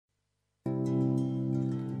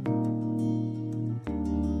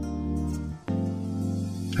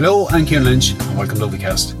Hello, I'm Kieran Lynch and welcome to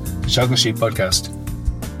Lovelycast, the Teagasc Sheep podcast.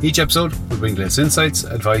 Each episode will bring latest insights,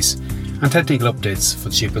 advice and technical updates for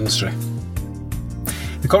the sheep industry.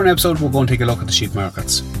 In the current episode we're going to take a look at the sheep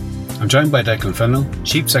markets. I'm joined by Declan Fennell,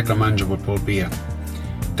 Sheep Sector Manager with Bord Bia.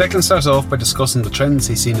 Declan starts off by discussing the trends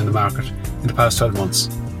he's seen in the market in the past 12 months,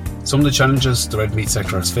 some of the challenges the red meat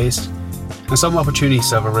sector has faced, and some opportunities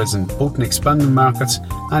have arisen both in expanding markets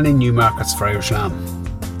and in new markets for Irish lamb.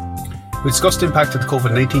 We discussed the impact of the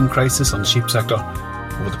COVID-19 crisis on the sheep sector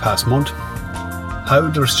over the past month, how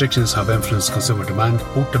the restrictions have influenced consumer demand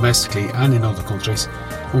both domestically and in other countries,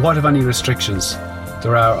 and what, if any, restrictions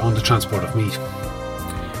there are on the transport of meat.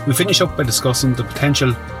 We finish up by discussing the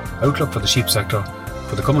potential outlook for the sheep sector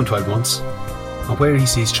for the coming 12 months and where he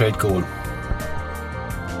sees trade going.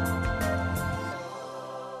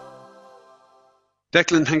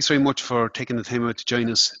 Declan, thanks very much for taking the time out to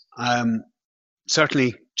join us.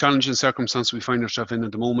 Certainly challenging circumstances we find ourselves in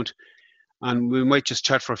at the moment, and we might just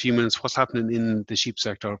chat for a few minutes what's happening in the sheep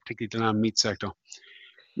sector, particularly the lamb meat sector.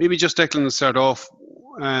 Maybe just Declan to start off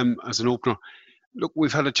as an opener. Look,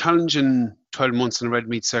 we've had a challenging 12 months in the red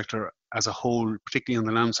meat sector as a whole, particularly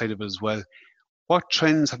on the lamb side of it as well. What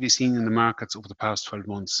trends have you seen in the markets over the past 12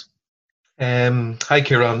 months? Hi,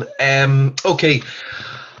 Kieran. Okay,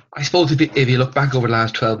 I suppose if you look back over the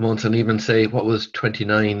last 12 months and even say what was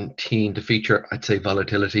 2019 the feature, I'd say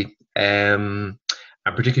volatility. And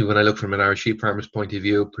particularly when I look from an Irish sheep farmer's point of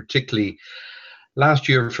view, particularly last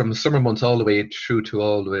year from the summer months all the way through to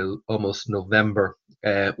all the way almost November,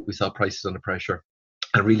 we saw prices under pressure.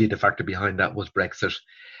 And really the factor behind that was Brexit.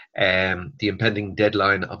 The impending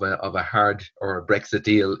deadline of a hard or a Brexit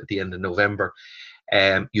deal at the end of November.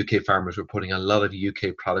 UK farmers were putting a lot of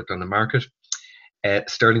UK product on the market.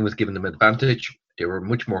 Sterling was giving them an advantage. They were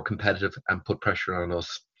much more competitive and put pressure on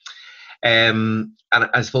us. And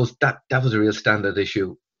I suppose that was a real standout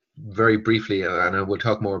issue. Very briefly, and I will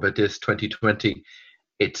talk more about this, 2020,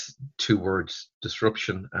 it's two words: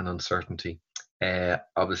 disruption and uncertainty.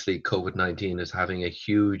 Obviously, COVID-19 is having a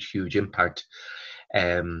huge impact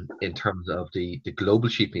in terms of the global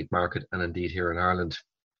sheep meat market and indeed here in Ireland.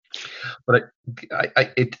 But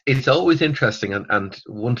it's always interesting, and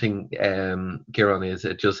one thing, Kieran, is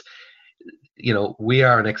it just, we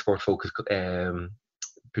are an export-focused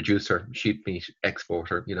producer, sheep meat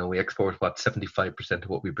exporter. We export 75% of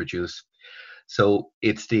what we produce. So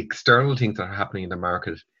it's the external things that are happening in the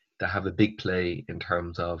market that have a big play in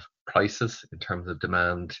terms of prices, in terms of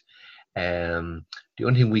demand. The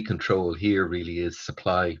only thing we control here really is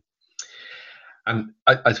supply. And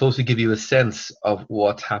I suppose to give you a sense of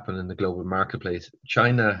what's happened in the global marketplace,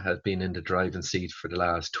 China has been in the driving seat for the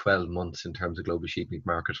last 12 months in terms of global sheep meat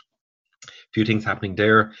market. A few things happening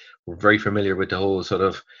there. We're very familiar with the whole sort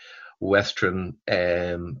of Western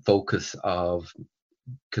focus of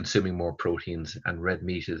consuming more proteins, and red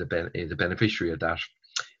meat is a beneficiary of that,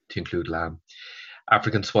 to include lamb.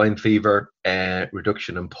 African swine fever,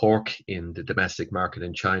 reduction in pork in the domestic market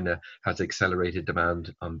in China has accelerated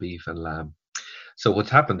demand on beef and lamb. So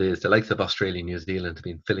what's happened is the likes of Australia and New Zealand have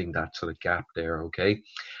been filling that sort of gap there, okay?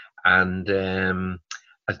 And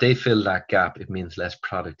as they fill that gap, it means less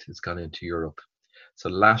product has gone into Europe. So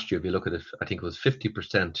last year, if you look at it, I think it was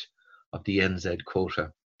 50% of the NZ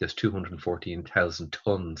quota. There's 214,000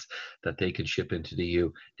 tons that they can ship into the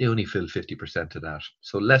EU. They only fill 50% of that.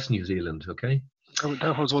 So less New Zealand, okay?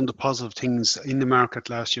 That was one of the positive things in the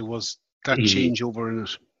market last year, was that changeover in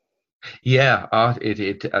it. Yeah,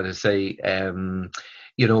 it as I say,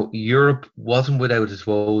 Europe wasn't without its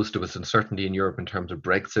woes. There was uncertainty in Europe in terms of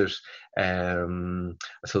Brexit. I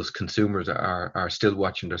suppose consumers are still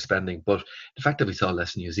watching their spending, but the fact that we saw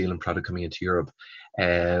less New Zealand product coming into Europe,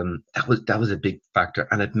 that was a big factor,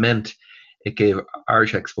 and it meant it gave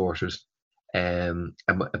Irish exporters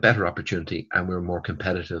a better opportunity, and we were more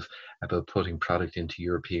competitive about putting product into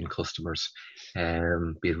European customers, be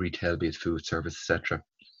it retail, be it food service, etc.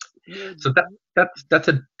 So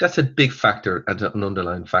that's a big factor and an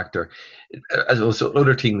underlying factor. As also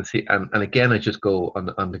other things, and again, I just go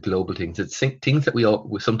on the global things. It's things that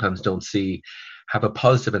we sometimes don't see have a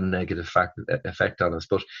positive and negative effect on us.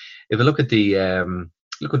 But if you look at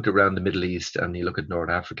around the Middle East and you look at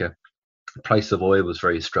North Africa, the price of oil was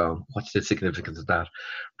very strong. What's the significance of that?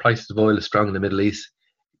 Price of oil is strong in the Middle East.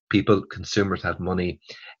 Consumers had money.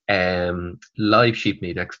 Live sheep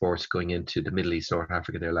meat exports going into the Middle East, North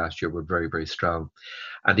Africa there last year were very, very strong.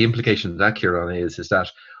 And the implication of that, Kieran, is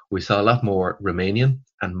that we saw a lot more Romanian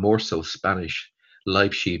and more so Spanish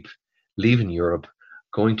live sheep leaving Europe,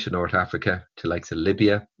 going to North Africa, to likes of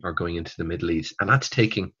Libya, or going into the Middle East. And that's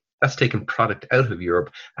taking product out of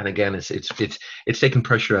Europe. And again, it's taking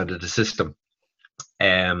pressure out of the system.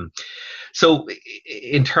 So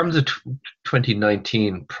in terms of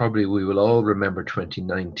 2019, probably we will all remember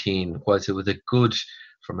 2019, whilst it was a good,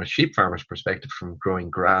 from a sheep farmer's perspective, from growing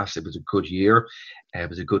grass, it was a good year. It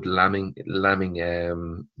was a good lambing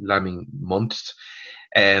months.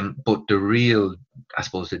 But the real, I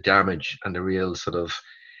suppose, the damage and the real sort of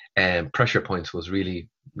pressure points was really,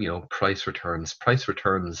 price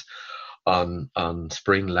returns on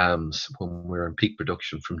spring lambs. When we were in peak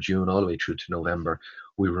production from June all the way through to November,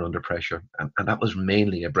 we were under pressure, and that was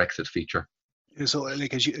mainly a Brexit feature. So,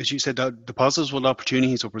 like as you said, the positives were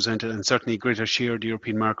opportunities were presented, and certainly greater share of the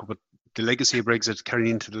European market. But the legacy of Brexit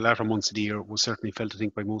carrying into the latter months of the year was certainly felt, I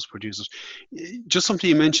think, by most producers. Just something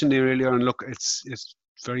you mentioned there earlier, and look, it's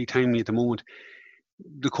very timely at the moment.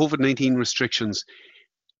 The COVID-19 restrictions.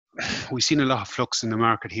 We've seen a lot of flux in the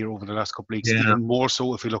market here over the last couple of weeks. Yeah. Even more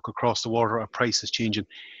so if we look across the water, our price is changing.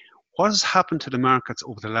 What has happened to the markets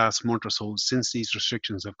over the last month or so since these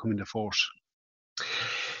restrictions have come into force?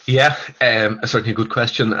 Yeah, certainly a good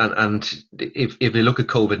question. And if we look at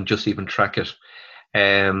COVID and just even track it,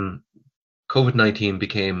 COVID-19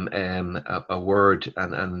 became a word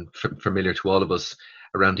and familiar to all of us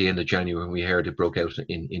around the end of January when we heard it broke out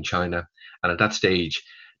in China. And at that stage,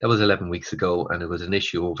 that was 11 weeks ago, and it was an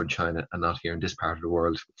issue over in China and not here in this part of the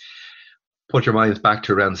world. Put your minds back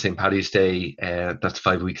to around St. Paddy's Day, that's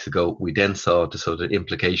 5 weeks ago. We then saw the sort of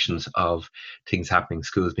implications of things happening,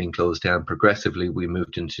 schools being closed down. Progressively, we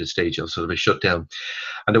moved into a stage of sort of a shutdown.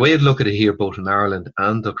 And the way I'd look at it here, both in Ireland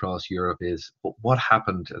and across Europe, is what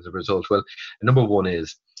happened as a result? Well, number one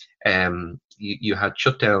is you had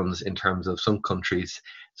shutdowns in terms of some countries,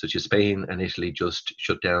 such as Spain and Italy, just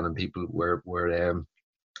shut down, and people were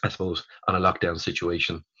I suppose, on a lockdown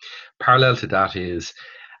situation. Parallel to that is,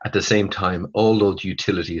 at the same time, all those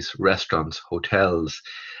utilities, restaurants, hotels,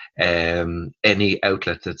 any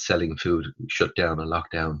outlet that's selling food shut down and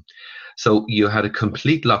locked down. So you had a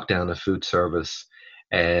complete lockdown of food service,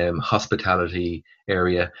 hospitality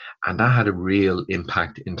area, and that had a real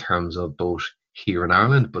impact in terms of both here in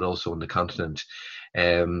Ireland, but also on the continent.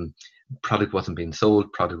 Product wasn't being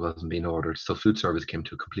sold, product wasn't being ordered, so food service came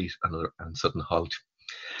to a complete and sudden halt.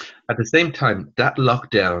 At the same time, that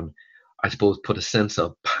lockdown, I suppose, put a sense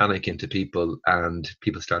of panic into people, and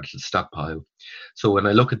people started to stockpile. So when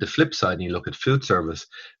I look at the flip side and you look at food service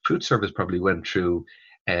probably went through,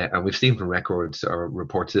 and we've seen from records or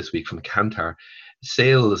reports this week from Kantar,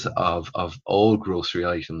 sales of all grocery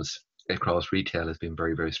items across retail has been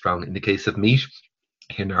very, very strong. In the case of meat,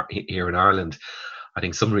 here in Ireland, I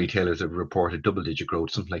think some retailers have reported double-digit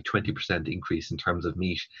growth, something like 20% increase in terms of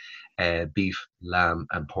meat, beef, lamb,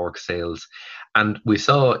 and pork sales. And we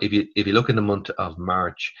saw, if you look in the month of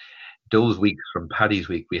March, those weeks from Paddy's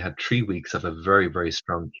Week, we had 3 weeks of a very, very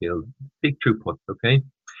strong kill, big throughput, okay?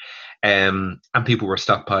 And people were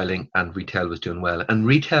stockpiling, and retail was doing well. And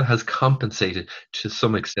retail has compensated to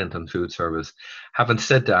some extent on food service. Having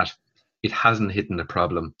said that, it hasn't hidden a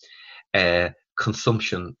problem.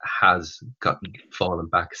 Consumption has fallen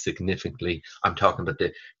back significantly. I'm talking about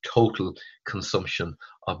the total consumption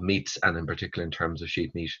of meats, and in particular in terms of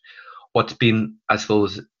sheep meat. What's been, I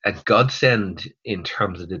suppose, a godsend in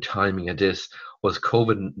terms of the timing of this was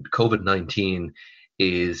COVID-19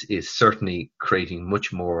 is certainly creating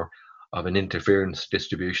much more of an interference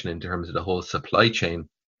distribution in terms of the whole supply chain.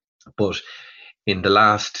 But in the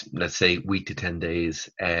last, let's say, week to 10 days,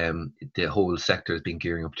 the whole sector has been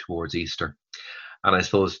gearing up towards Easter. And I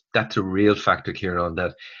suppose that's a real factor, Kieran,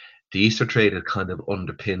 that the Easter trade has kind of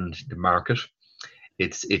underpinned the market.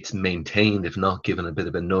 It's maintained, if not given a bit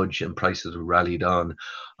of a nudge, and prices have rallied on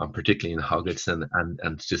particularly in hoggets and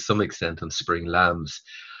to some extent on spring lambs.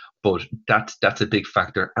 But that's a big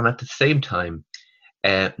factor. And at the same time,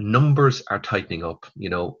 numbers are tightening up.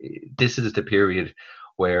 This is the period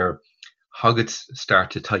where hoggets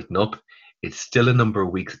start to tighten up. It's still a number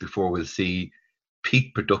of weeks before we'll see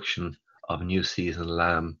peak production of new season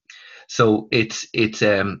lamb. So it's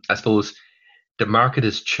I suppose the market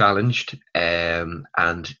is challenged, and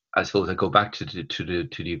I suppose I go back to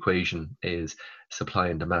the equation is supply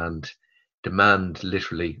and demand. Demand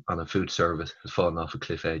literally on a food service has fallen off a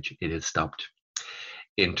cliff edge. It has stopped.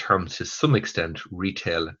 In terms, to some extent,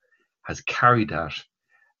 retail has carried that.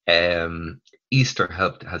 Easter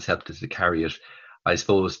has helped us to carry it. I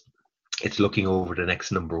suppose it's looking over the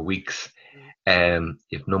next number of weeks.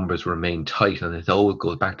 If numbers remain tight, and it all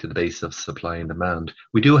goes back to the base of supply and demand.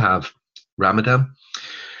 We do have Ramadan.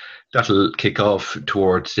 That'll kick off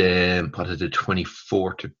towards the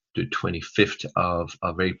 24th to 25th of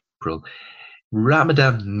April.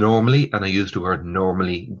 Ramadan normally, and I use the word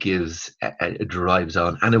normally, drives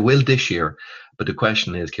on, and it will this year. But the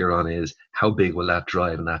question is, Kieran, is how big will that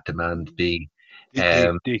drive and that demand be?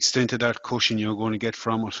 The extent of that cushion you're going to get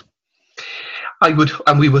from it.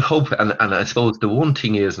 We would hope, and I suppose the one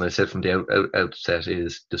thing is, and I said from the outset,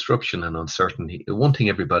 is disruption and uncertainty. The one thing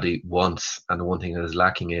everybody wants, and the one thing that is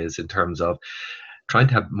lacking, is in terms of trying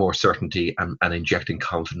to have more certainty and injecting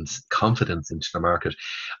confidence into the market.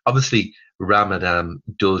 Obviously, Ramadan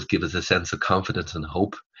does give us a sense of confidence and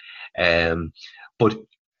hope, but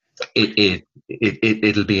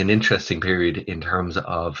it'll be an interesting period in terms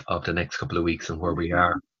of the next couple of weeks and where we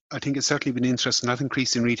are. I think it's certainly been interesting. That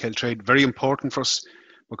increase in retail trade, very important for us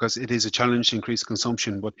because it is a challenge to increase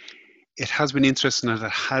consumption, but it has been interesting that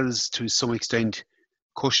it has, to some extent,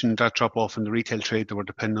 cushioned that drop off in the retail trade that we're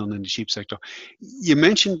dependent on in the sheep sector. You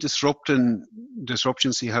mentioned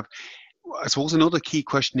disruptions you have. I suppose another key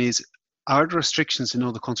question is, are the restrictions in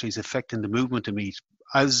other countries affecting the movement of meat?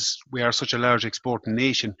 As we are such a large exporting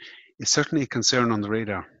nation, it's certainly a concern on the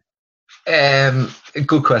radar.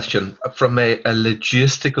 Good question. From a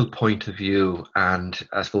logistical point of view, and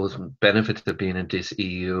I suppose benefits of being in this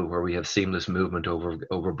EU where we have seamless movement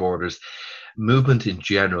over borders, movement in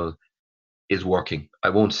general is working. I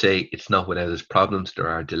won't say it's not without its problems. There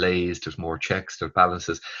are delays, there's more checks, there's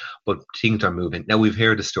balances, but things are moving. Now, we've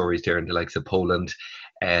heard the stories there in the likes of Poland,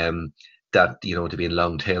 that, to be in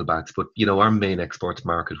long tailbacks. But, our main exports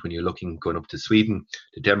market, when you're looking going up to Sweden,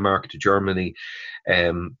 to Denmark, to Germany,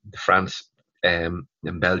 France, and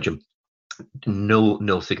Belgium,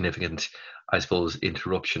 no significant, I suppose,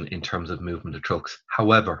 interruption in terms of movement of trucks.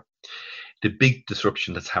 However, the big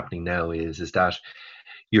disruption that's happening now is that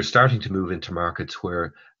you're starting to move into markets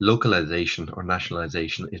where localization or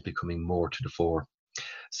nationalization is becoming more to the fore.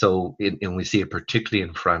 So, and we see it particularly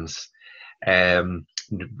in France.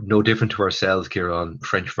 No different to ourselves, Kieran.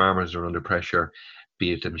 French farmers are under pressure,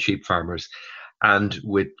 be it them sheep farmers. And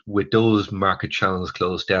with those market channels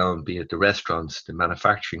closed down, be it the restaurants, the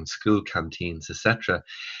manufacturing, school canteens, etc.,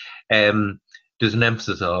 there's an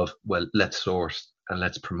emphasis of, well, let's source and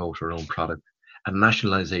let's promote our own product. And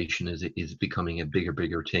nationalisation is becoming a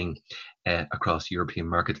bigger thing across European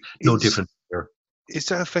markets. No different here. Is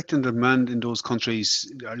that affecting demand in those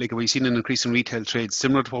countries? Like, have we seen an increase in retail trade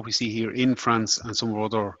similar to what we see here in France and some of our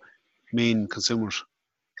other main consumers?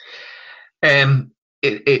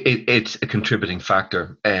 It's a contributing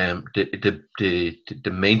factor.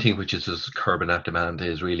 The main thing which is curbing that demand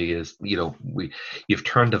is you've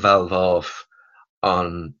turned the valve off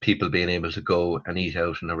on people being able to go and eat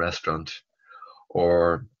out in a restaurant,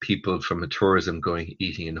 or people from a tourism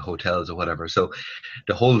eating in hotels or whatever. So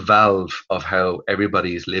the whole valve of how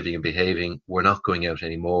everybody is living and behaving, we're not going out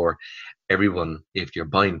anymore. Everyone, if you're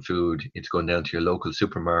buying food, it's going down to your local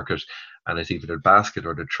supermarket, and it's either the basket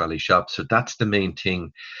or the trolley shop. So that's the main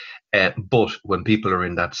thing. But when people are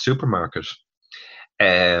in that supermarket,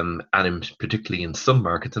 and particularly in some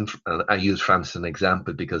markets, and I use France as an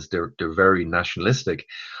example because they're very nationalistic,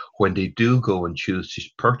 when they do go and choose to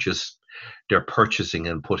purchase, they're purchasing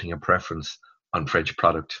and putting a preference on French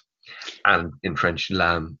product, and in French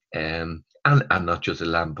lamb, and not just a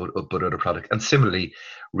lamb, but other product. And similarly,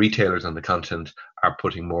 retailers on the continent are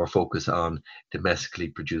putting more focus on domestically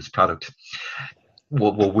produced product.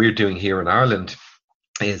 What we're doing here in Ireland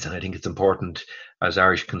is, and I think it's important as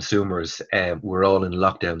Irish consumers, we're all in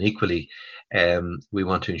lockdown equally. We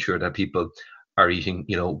want to ensure that people are eating,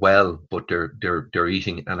 well, but they're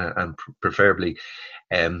eating and preferably,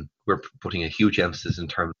 we're putting a huge emphasis in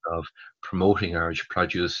terms of promoting Irish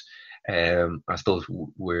produce. I suppose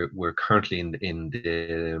we're currently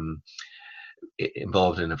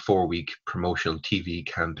involved in a 4-week promotional TV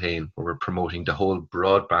campaign where we're promoting the whole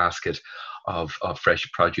broad basket of fresh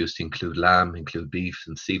produce to include lamb, include beef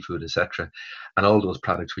and seafood, etc., and all those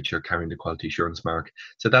products which are carrying the quality assurance mark.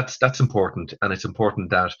 So that's important, and it's important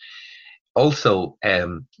that also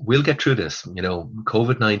we'll get through this.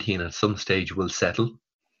 COVID-19 at some stage will settle.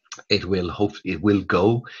 It will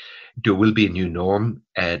go. There will be a new norm.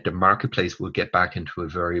 The marketplace will get back into a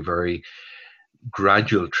very, very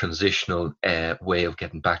gradual transitional way of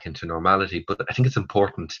getting back into normality. But I think it's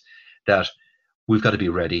important that we've got to be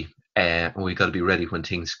ready, and we've got to be ready when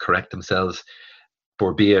things correct themselves,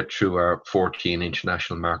 be it through our 14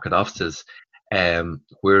 international market offices,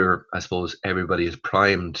 where I suppose everybody is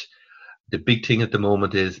primed. The big thing at the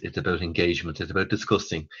moment is it's about engagement. It's about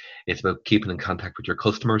discussing. It's about keeping in contact with your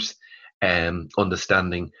customers,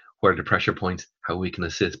 understanding where the pressure points, how we can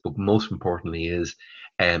assist. But most importantly is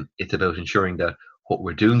it's about ensuring that what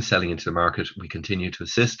we're doing, selling into the market, we continue to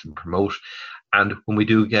assist and promote And when we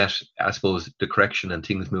do get, I suppose, the correction and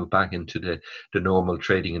things move back into the normal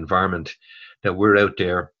trading environment, that we're out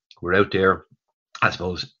there, I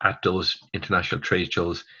suppose, at those international trade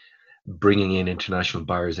shows, bringing in international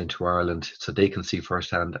buyers into Ireland so they can see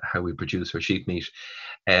firsthand how we produce our sheep meat,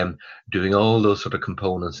 doing all those sort of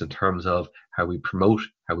components in terms of how we promote,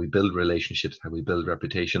 how we build relationships, how we build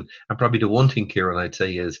reputation. And probably the one thing, Kieran, I'd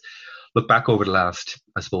say is, look back over the last,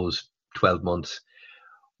 I suppose, 12 months,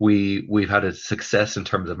 we've had a success in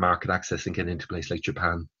terms of market access and getting into a place like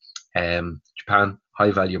Japan. Japan,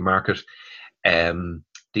 high value market.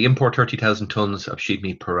 They import 30,000 tons of sheep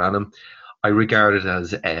meat per annum. I regard it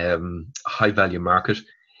as a high value market.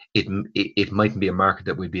 It mightn't be a market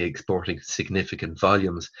that we'd be exporting significant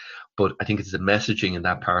volumes, but I think it's the messaging in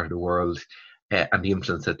that part of the world and the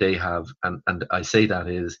influence that they have. And I say that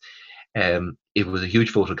is, it was a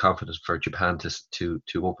huge vote of confidence for Japan to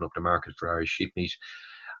open up the market for Irish sheep meat.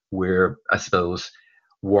 We're, I suppose,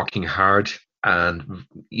 working hard and,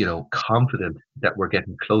 confident that we're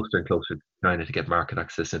getting closer and closer to China to get market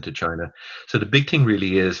access into China. So the big thing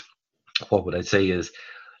really is, what would I say is,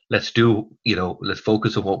 let's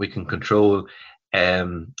focus on what we can control.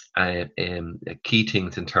 Key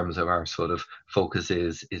things in terms of our sort of focus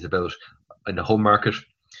is about, in the home market,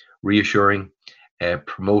 reassuring,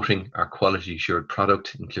 promoting our quality assured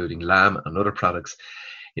product, including lamb and other products.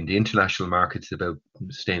 In the international market, it's about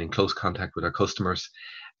staying in close contact with our customers,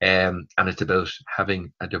 and it's about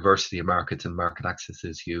having a diversity of markets, and market access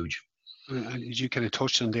is huge. And as you kind of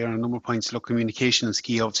touched on there on a number of points, look, communication is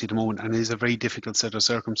key obviously at the moment, and it is a very difficult set of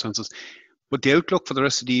circumstances. But the outlook for the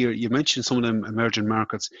rest of the year, you mentioned some of them emerging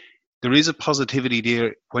markets. There is a positivity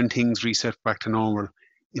there when things reset back to normal.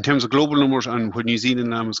 In terms of global numbers, and when New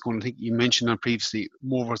Zealand lamb is going, I think you mentioned that previously,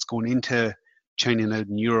 more of it's going into China now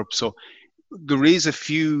than Europe. So there is a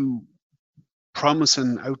few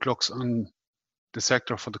promising outlooks on the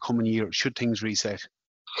sector for the coming year, should things reset.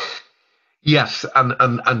 Yes, and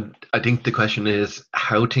I think the question is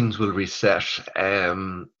how things will reset.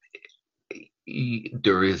 There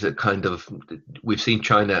is a kind of, we've seen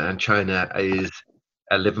China, and China is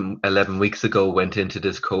 11 weeks ago went into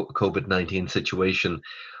this COVID-19 situation.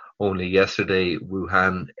 Only yesterday,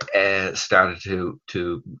 Wuhan started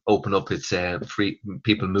to open up its free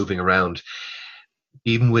people moving around.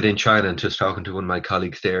 Even within China, and just talking to one of my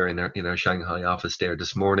colleagues there in our Shanghai office there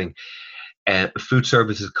this morning, food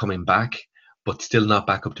service is coming back, but still not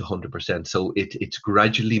back up to 100%. So it's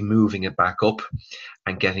gradually moving it back up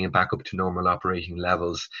and getting it back up to normal operating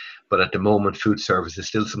levels. But at the moment, food service is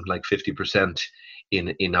still something like 50%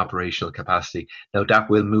 in operational capacity. Now that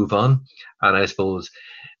will move on, and I suppose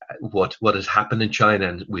what has happened in China,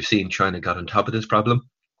 and we've seen China got on top of this problem.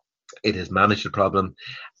 It has managed the problem,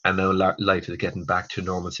 and now light is getting back to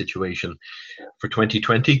normal situation for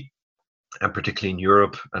 2020, and particularly in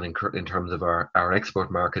Europe and in terms of our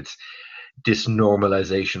export markets. This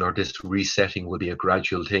normalization or this resetting will be a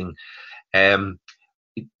gradual thing.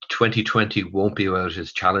 2020 won't be without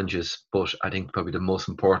its challenges, but I think probably the most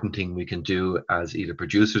important thing we can do as either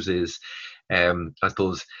producers is, I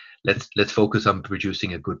suppose, let's focus on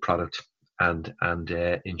producing a good product and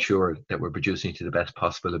ensure that we're producing to the best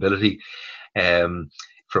possible ability.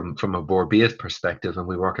 From a Bord Bia perspective, and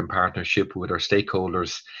we work in partnership with our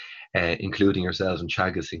stakeholders, including ourselves and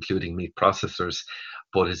Teagasc, including meat processors,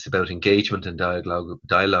 but it's about engagement and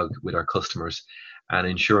dialogue with our customers and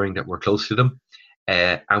ensuring that we're close to them,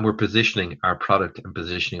 and we're positioning our product and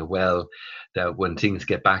positioning it well, that when things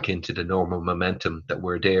get back into the normal momentum, that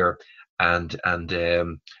we're there, and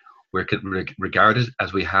we're regarded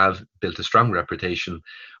as we have built a strong reputation,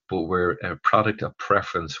 but we're a product of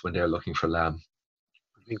preference when they're looking for lamb.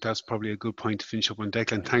 I think that's probably a good point to finish up on.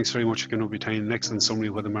 Declan, thanks very much for giving up your time. An excellent summary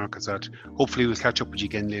of where the market's at. Hopefully we'll catch up with you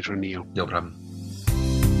again later in the year. No problem.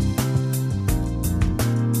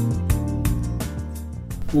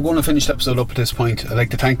 We're going to finish the episode up at this point. I'd like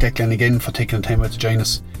to thank Declan again for taking the time out to join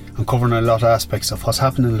us and covering a lot of aspects of what's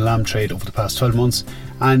happened in the lamb trade over the past 12 months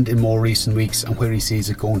and in more recent weeks, and where he sees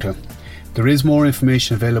it going to. There is more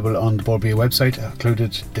information available on the Bord Bia website. I've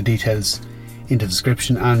included the details in the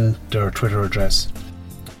description and their Twitter address.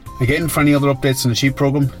 Again, for any other updates on the sheep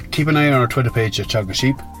programme, keep an eye on our Twitter page at Teagasc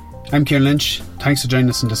Sheep. I'm Kieran Lynch. Thanks for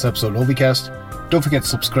joining us in this episode of Ovicast. Don't forget to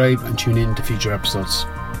subscribe and tune in to future episodes.